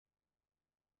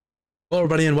Hello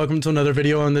everybody and welcome to another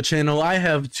video on the channel. I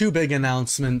have two big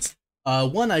announcements.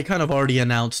 One I kind of already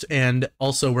announced, and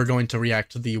also we're going to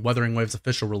react to the Wuthering Waves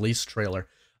official release trailer.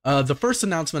 The first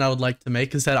announcement I would like to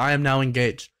make is that I am now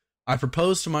engaged. I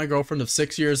proposed to my girlfriend of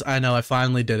 6 years. I know, I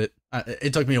finally did it.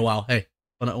 It took me a while. Hey,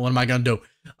 what am I gonna do?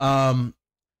 I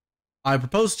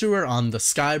proposed to her on the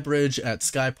Sky Bridge at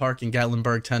Sky Park in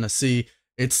Gatlinburg, Tennessee.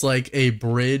 It's like a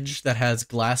bridge that has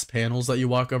glass panels that you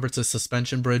walk over. It's a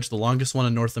suspension bridge, the longest one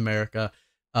in North America.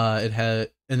 And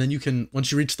then you can,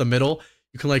 once you reach the middle,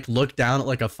 you can like look down at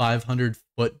like a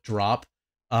 500-foot drop.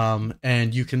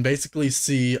 And you can basically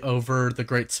see over the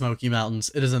Great Smoky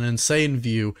Mountains. It is an insane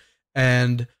view.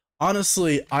 And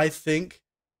honestly, I think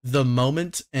the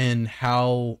moment and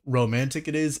how romantic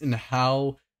it is and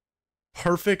how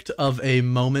perfect of a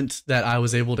moment that I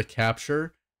was able to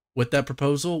capture with that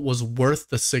proposal was worth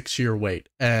the 6-year wait.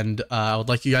 And I would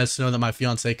like you guys to know that my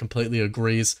fiance completely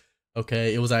agrees.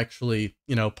 Okay, it was actually,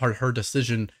 you know, part of her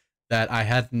decision that I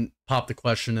hadn't popped the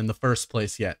question in the first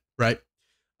place yet, right?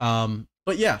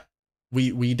 But yeah,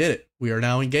 we did it. We are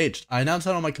now engaged. I announced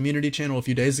that on my community channel a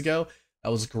few days ago.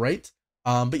 That was great.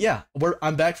 But yeah,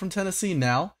 I'm back from Tennessee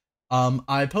now.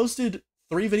 I posted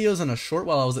 3 videos in a short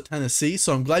while I was at Tennessee,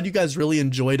 so I'm glad you guys really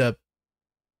enjoyed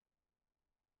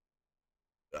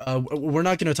we're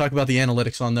not going to talk about the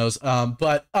analytics on those.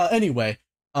 But anyway,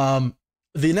 the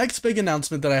next big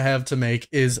announcement that I have to make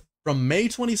is from May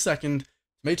 22nd to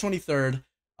May 23rd.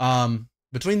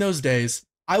 Between those days,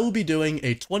 I will be doing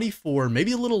a 24,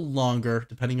 maybe a little longer,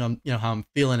 depending on, you know, how I'm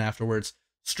feeling afterwards,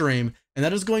 stream. And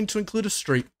that is going to include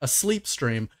a sleep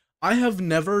stream. I have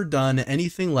never done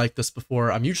anything like this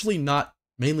before. I'm usually not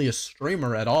mainly a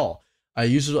streamer at all.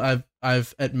 I've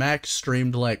at max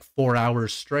streamed like 4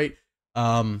 hours straight.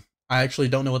 I actually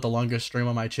don't know what the longest stream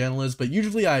on my channel is, but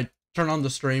usually I turn on the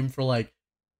stream for like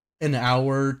an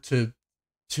hour to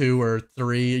 2 or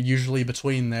 3, usually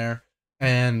between there,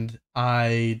 and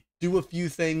I do a few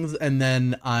things, and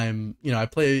then I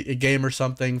play a game or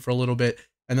something for a little bit,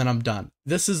 and then I'm done.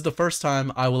 This is the first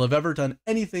time I will have ever done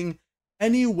anything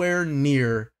anywhere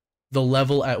near the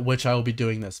level at which I will be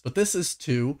doing this, but this is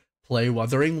to play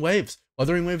Wuthering Waves.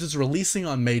 Wuthering Waves is releasing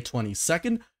on May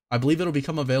 22nd. I believe it'll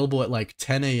become available at like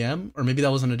 10 a.m. or maybe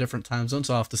that was in a different time zone,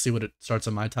 so I'll have to see what it starts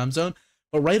in my time zone.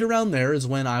 But right around there is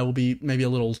when I will be, maybe a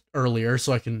little earlier,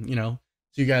 so I can, you know,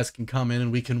 so you guys can come in and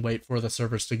we can wait for the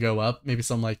servers to go up, maybe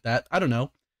something like that. I don't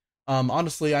know.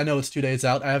 Honestly, I know it's 2 days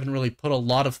out. I haven't really put a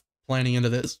lot of planning into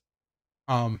this.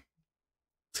 It's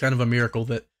kind of a miracle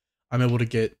that I'm able to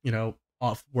get, you know,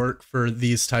 off work for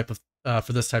this type of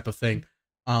thing.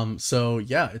 So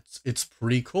yeah, it's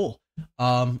pretty cool.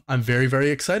 I'm very, very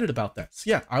excited about that. So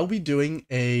yeah, I'll be doing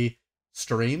a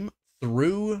stream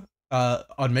through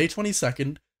on May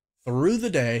 22nd through the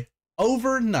day,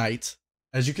 overnight.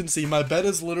 As you can see, my bed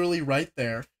is literally right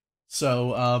there.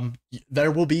 So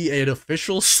there will be an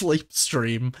official sleep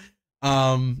stream.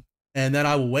 And then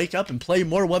I will wake up and play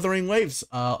more Wuthering Waves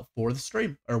for the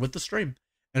stream, or with the stream.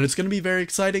 And it's going to be very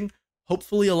exciting.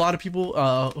 Hopefully a lot of people,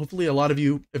 hopefully a lot of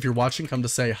you, if you're watching, come to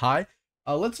say hi.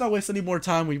 Let's not waste any more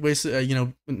time. We wasted,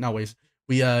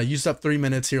 we used up 3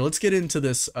 minutes here. Let's get into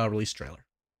this release trailer.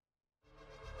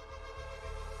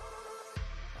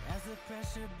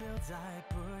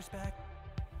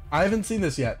 I haven't seen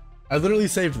this yet. I literally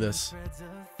saved this.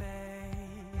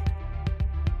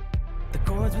 The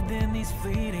chords within these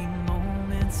fleeting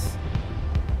moments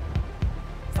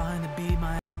find to be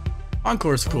my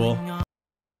Encore's cool.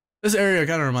 This area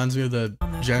kind of reminds me of the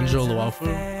Janjo Luofu.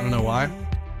 I don't know why.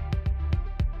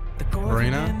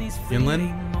 Marina,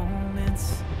 Inland.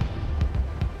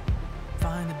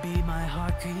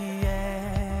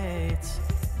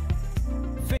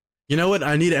 You know what?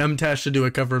 I need M-Tash to do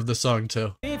a cover of the song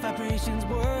too.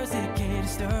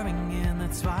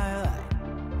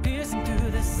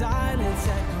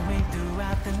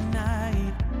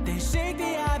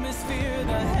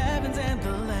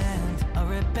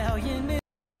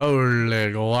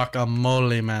 Holy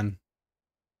guacamole, man.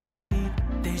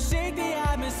 They shake the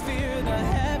atmosphere, the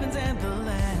heavens and the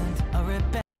land. A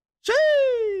rebellion.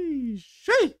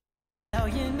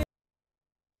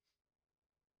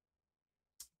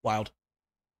 Wild.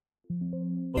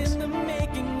 Oops.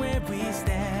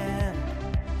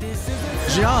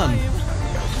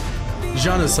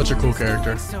 Jean is such a cool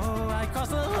character.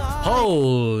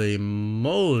 Holy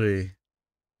moly.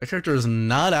 That character is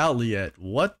not out yet.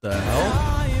 What the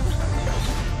hell?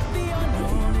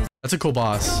 That's a cool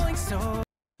boss.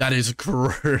 That is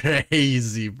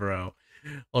crazy, bro.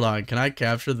 Hold on, can I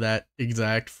capture that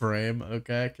exact frame?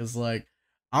 Okay, because like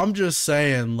I'm just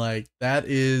saying, like that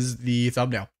is the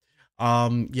thumbnail.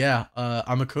 Yeah,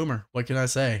 I'm a Coomer. What can I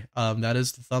say? That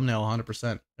is the thumbnail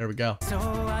 100%. There we go. So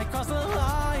I cross the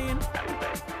line.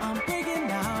 I'm breaking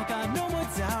now, got no more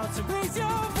doubt. So raise your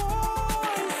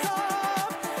voice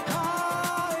up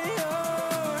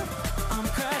higher. I'm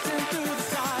crashing through the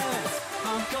silence.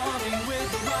 I'm going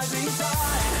with the rising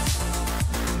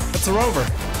tide. It's a rover.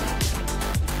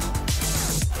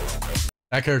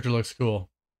 That character looks cool.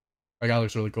 That guy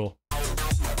looks really cool.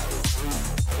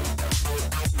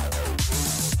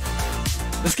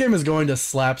 This game is going to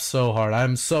slap so hard.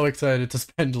 I'm so excited to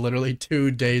spend literally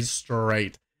 2 days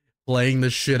straight playing the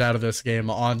shit out of this game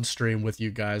on stream with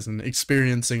you guys and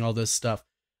experiencing all this stuff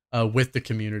with the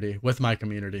community, with my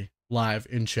community, live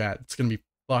in chat. It's going to be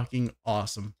fucking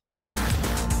awesome.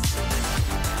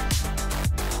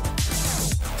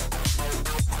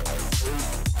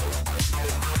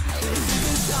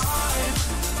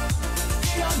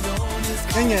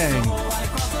 Gang.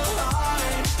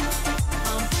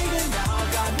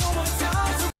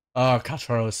 Oh,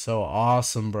 Kacharo is so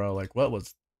awesome, bro. Like,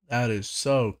 that is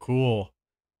so cool.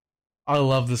 I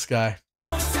love this guy.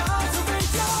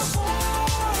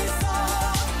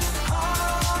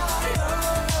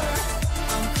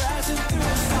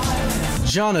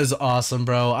 Gian is awesome,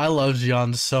 bro. I love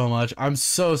Gian so much. I'm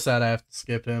so sad I have to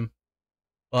skip him.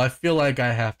 Well, I feel like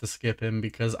I have to skip him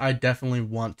because I definitely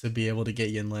want to be able to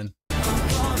get Yinlin.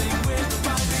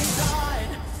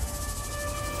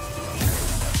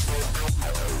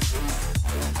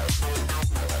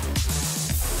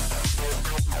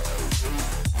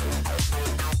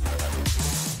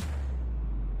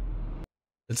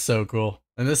 It's so cool.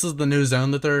 And this is the new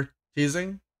zone that they're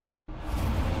teasing. I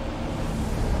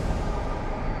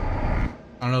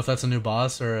don't know if that's a new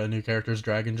boss or a new character's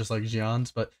dragon, just like Gian's,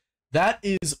 but that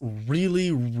is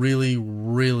really, really,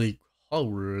 really,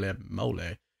 holy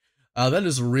moly. That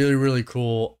is really, really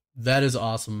cool. That is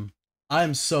awesome.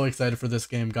 I'm so excited for this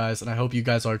game, guys, and I hope you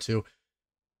guys are too.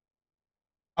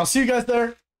 I'll see you guys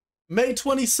there, May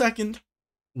 22nd,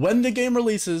 when the game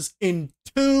releases in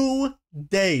 2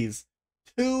 days.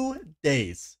 2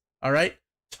 days. All right?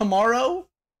 Tomorrow,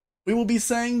 we will be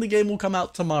saying the game will come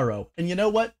out tomorrow. And you know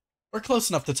what? We're close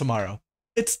enough to tomorrow.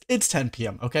 It's 10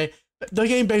 p.m., okay? The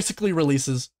game basically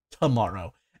releases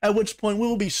tomorrow, at which point we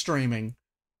will be streaming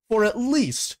for at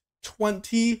least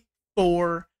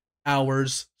 24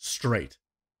 hours straight.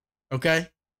 Okay?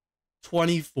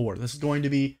 24. This is going to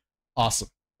be awesome.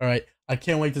 All right? I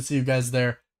can't wait to see you guys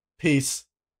there. Peace.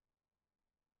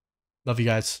 Love you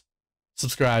guys.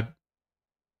 Subscribe.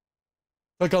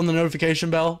 Click on the notification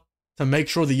bell to make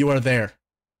sure that you are there.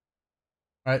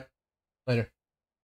 All right? Later.